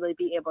initially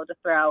be able to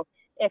throw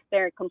if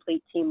their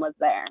complete team was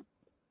there.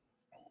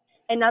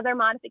 Another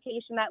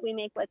modification that we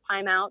make with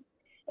timeouts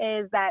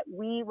is that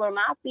we will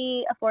not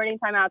be affording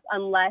timeouts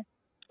unless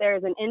there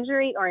is an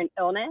injury or an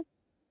illness.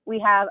 We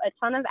have a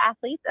ton of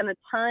athletes and a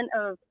ton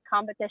of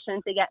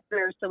competition to get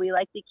through, so we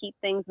like to keep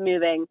things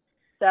moving.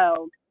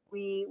 So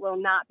we will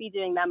not be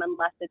doing them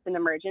unless it's an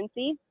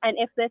emergency. And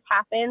if this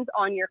happens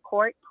on your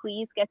court,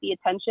 please get the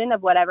attention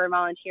of whatever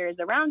volunteer is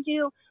around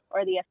you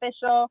or the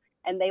official,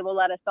 and they will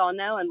let us all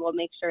know, and we'll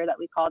make sure that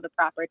we call the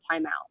proper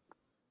timeout.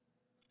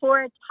 For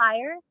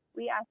attire,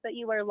 we ask that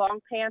you wear long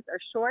pants or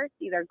shorts,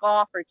 either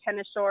golf or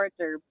tennis shorts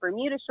or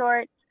Bermuda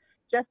shorts,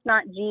 just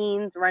not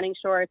jeans, running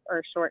shorts,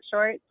 or short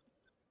shorts.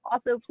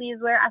 Also, please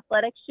wear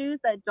athletic shoes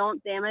that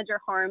don't damage or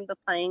harm the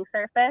playing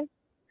surface.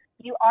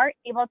 You are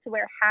able to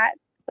wear hats,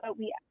 but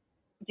we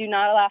do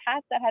not allow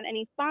hats that have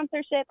any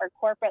sponsorship or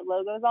corporate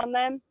logos on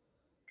them.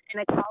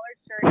 And a collared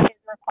shirt is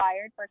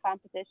required for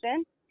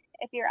competition.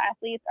 If your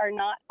athletes are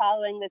not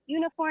following this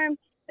uniform,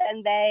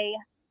 then they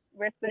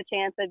risk the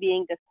chance of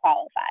being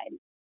disqualified.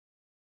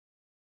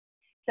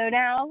 So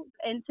now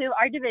into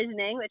our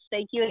divisioning, which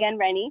thank you again,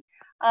 Rennie.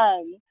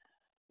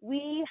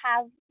 We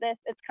have this,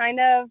 it's kind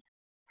of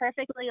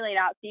perfectly laid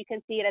out so you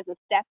can see it as a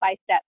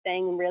step-by-step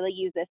thing and really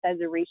use this as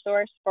a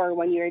resource for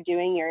when you're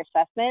doing your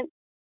assessment.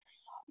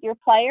 Your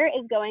player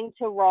is going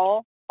to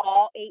roll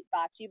all 8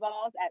 bocce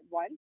balls at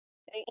once.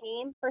 They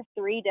aim for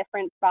 3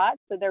 different spots,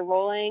 so they're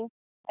rolling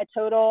a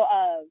total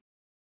of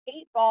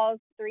 8 balls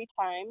 3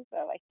 times. So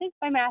I think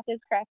my math is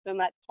correct, and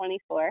that's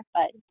 24,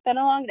 but it's been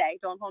a long day.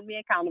 Don't hold me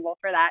accountable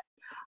for that.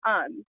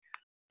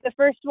 The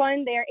first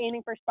one, they're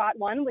aiming for spot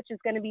 1, which is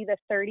going to be the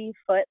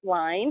 30-foot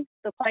line.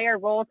 The player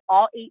rolls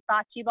all 8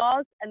 bocce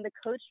balls, and the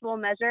coach will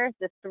measure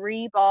the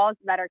 3 balls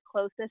that are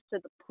closest to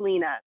the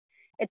plena.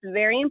 It's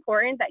very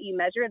important that you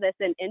measure this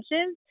in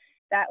inches.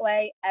 That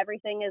way,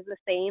 everything is the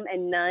same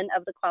and none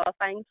of the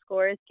qualifying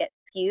scores get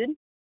skewed.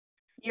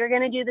 You're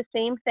going to do the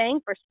same thing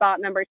for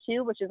spot number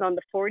 2, which is on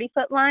the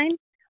 40-foot line.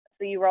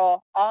 So you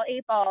roll all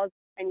 8 balls,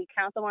 and you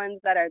count the ones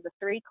that are the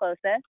 3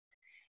 closest.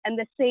 And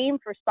the same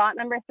for spot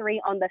number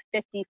 3 on the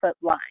 50-foot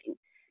line.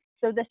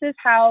 So this is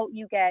how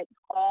you get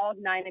all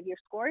 9 of your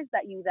scores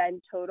that you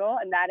then total,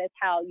 and that is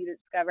how you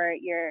discover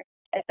your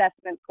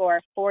assessment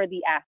score for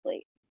the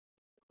athlete.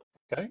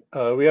 Okay,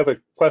 we have a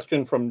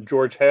question from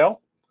George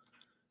Hale.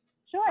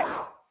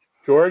 Sure.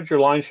 George, your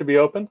line should be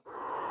open.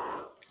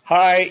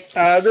 Hi,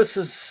 this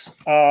is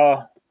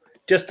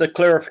just a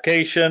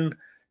clarification.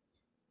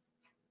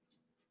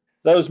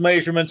 Those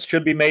measurements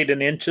should be made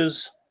in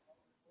inches?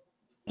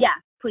 Yeah,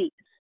 please.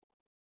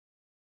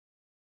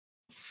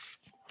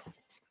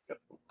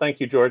 Thank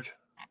you, George.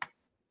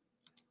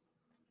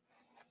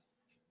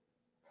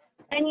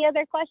 Any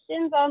other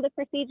questions on the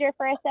procedure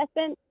for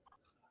assessment?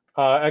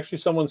 Actually,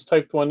 someone's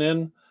typed one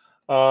in.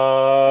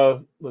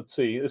 Let's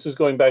see. This is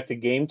going back to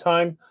game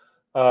time.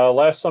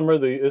 Last summer,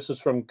 this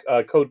is from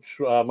Coach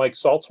Mike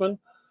Saltzman.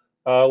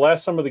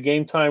 Last summer, the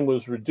game time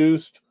was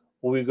reduced.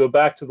 Will we go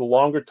back to the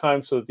longer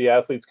time so that the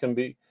athletes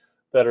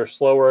that are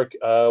slower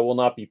will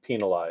not be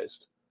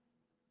penalized?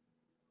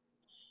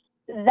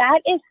 That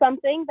is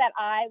something that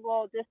I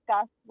will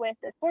discuss with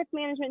the sports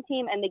management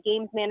team and the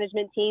games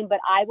management team, but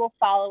I will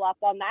follow up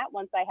on that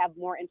once I have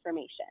more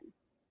information.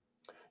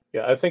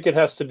 Yeah, I think it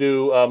has to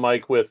do,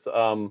 Mike, with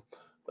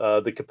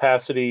the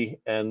capacity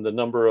and the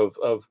number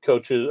of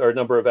coaches or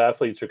number of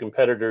athletes or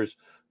competitors.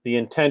 The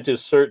intent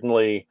is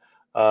certainly,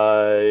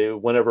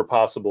 whenever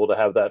possible, to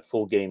have that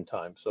full game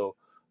time. So,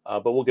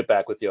 but we'll get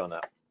back with you on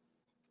that.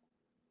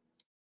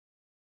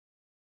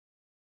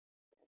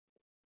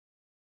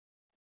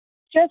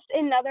 Just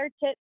another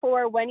tip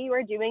for when you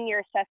are doing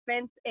your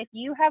assessments, if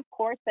you have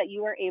courts that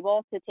you are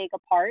able to take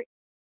apart,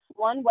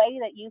 one way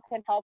that you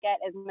can help get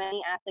as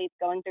many athletes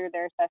going through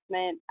their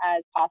assessment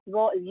as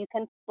possible is you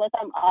can split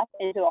them up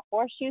into a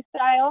horseshoe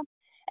style,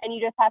 and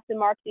you just have to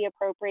mark the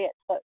appropriate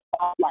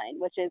spot line,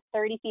 which is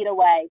 30 feet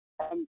away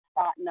from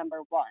spot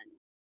number 1.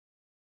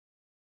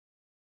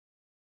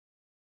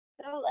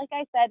 So like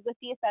I said, with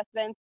the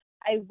assessments,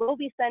 I will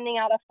be sending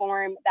out a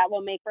form that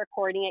will make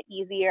recording it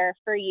easier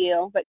for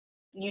you, but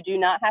you do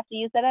not have to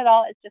use it at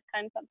all. It's just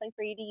kind of something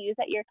for you to use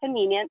at your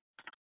convenience.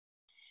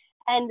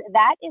 And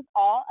that is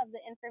all of the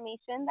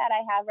information that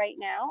I have right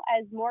now.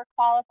 As more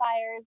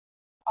qualifiers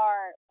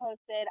are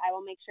posted, I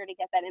will make sure to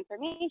get that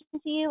information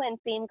to you, and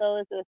same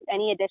goes with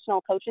any additional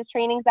coaches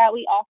trainings that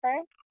we offer.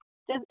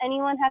 Does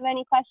anyone have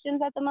any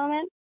questions at the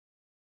moment?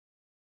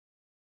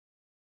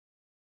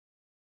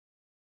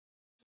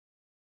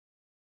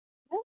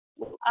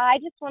 I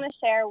just want to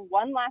share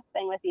one last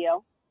thing with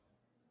you.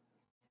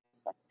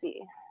 Let's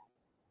see.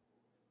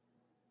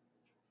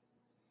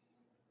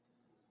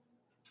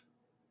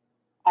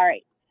 All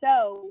right,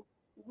 so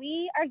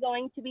we are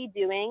going to be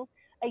doing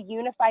a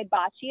unified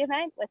bocce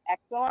event with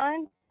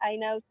Exelon. I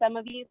know some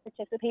of you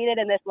participated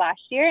in this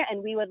last year,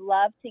 and we would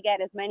love to get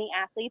as many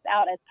athletes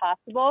out as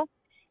possible.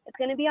 It's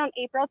going to be on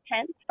April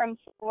 10th from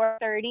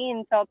 4:30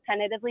 until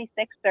tentatively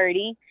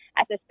 6:30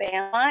 at the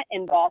Sandlot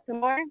in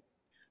Baltimore.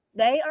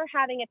 They are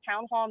having a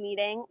town hall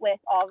meeting with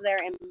all of their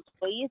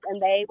employees,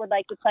 and they would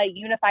like to play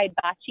unified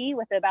bocce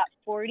with about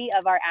 40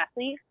 of our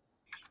athletes.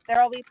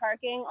 There will be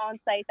parking on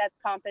site that's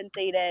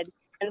compensated,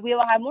 and we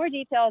will have more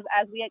details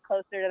as we get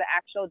closer to the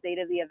actual date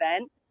of the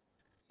event.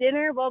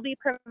 Dinner will be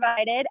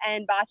provided,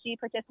 and bocce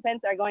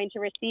participants are going to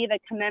receive a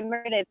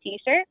commemorative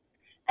t-shirt.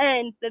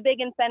 And the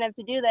big incentive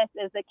to do this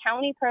is the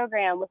county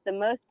program with the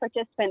most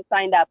participants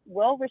signed up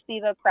will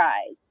receive a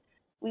prize.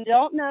 We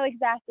don't know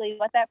exactly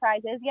what that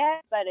prize is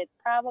yet, but it's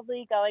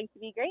probably going to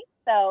be great.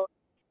 So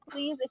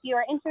please, if you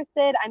are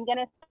interested, I'm going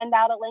to send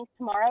out a link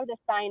tomorrow to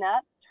sign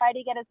up. Try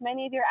to get as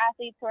many of your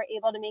athletes who are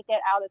able to make it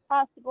out as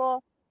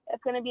possible.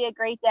 It's going to be a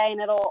great day,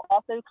 and it'll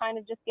also kind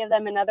of just give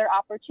them another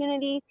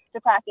opportunity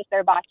to practice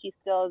their bocce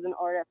skills in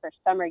order for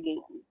summer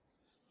games.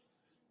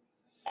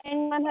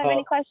 Anyone have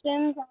any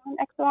questions on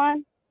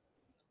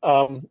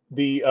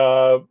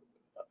Exelon?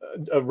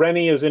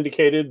 Rennie has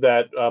indicated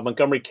that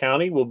Montgomery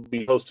County will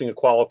be hosting a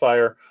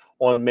qualifier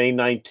on May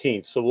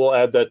 19th. So we'll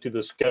add that to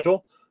the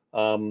schedule.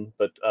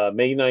 But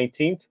May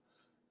 19th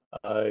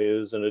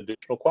is an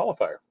additional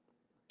qualifier.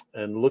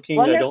 And looking,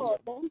 Wonderful.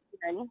 Thank you,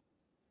 Rennie.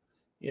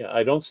 Yeah,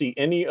 I don't see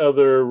any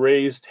other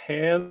raised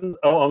hand.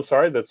 Oh, I'm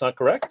sorry, that's not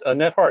correct.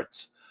 Annette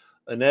Hartz.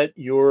 Annette,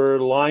 your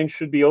line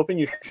should be open.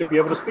 You should be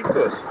able to speak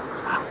to us.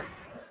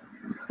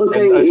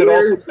 Okay, and I should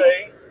also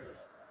say,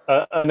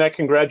 Annette,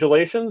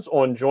 congratulations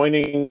on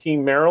joining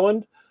Team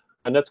Maryland.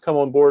 Annette's come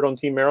on board on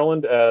Team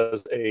Maryland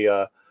as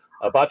a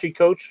bocce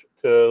coach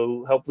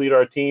to help lead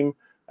our team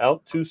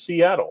out to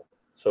Seattle.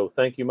 So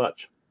thank you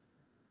much.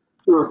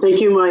 Well, thank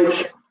you,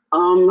 Mike.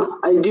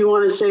 I do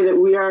want to say that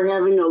we are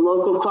having a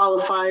local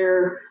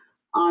qualifier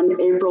on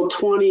April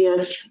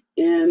 20th,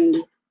 and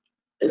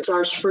it's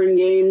our spring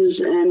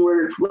games, and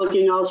we're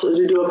looking also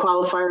to do a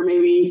qualifier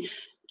maybe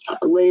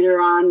later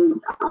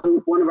on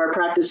one of our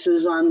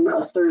practices on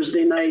a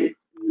Thursday night.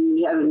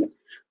 We haven't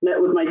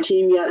met with my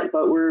team yet,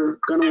 but we're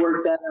going to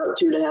work that out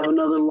too, to have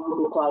another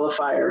local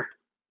qualifier.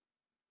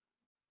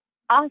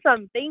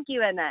 Awesome. Thank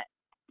you, Annette.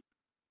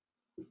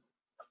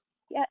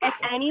 Yeah,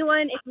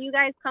 if you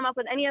guys come up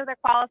with any other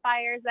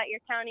qualifiers that your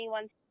county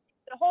wants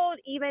to hold,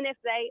 even if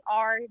they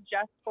are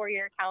just for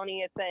your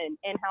county, it's an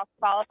in-house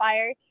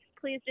qualifier,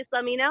 please just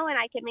let me know and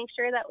I can make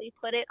sure that we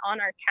put it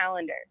on our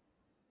calendar.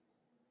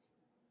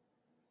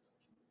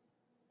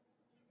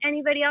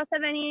 Anybody else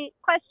have any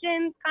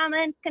questions,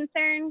 comments,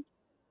 concerns?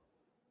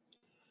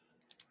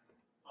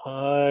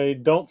 I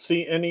don't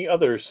see any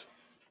others.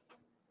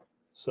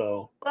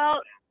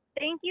 Well,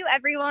 thank you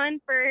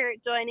everyone for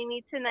joining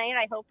me tonight.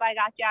 I hope I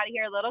got you out of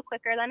here a little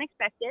quicker than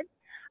expected.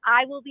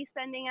 I will be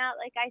sending out,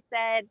 like I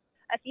said,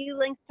 a few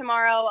links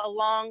tomorrow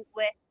along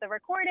with the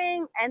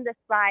recording and the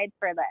slides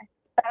for this.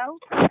 So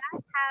have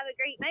a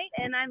great night,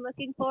 and I'm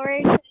looking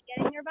forward to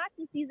getting your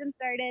bocce season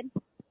started.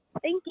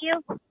 Thank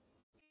you.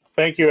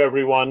 Thank you,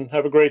 everyone.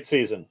 Have a great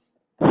season.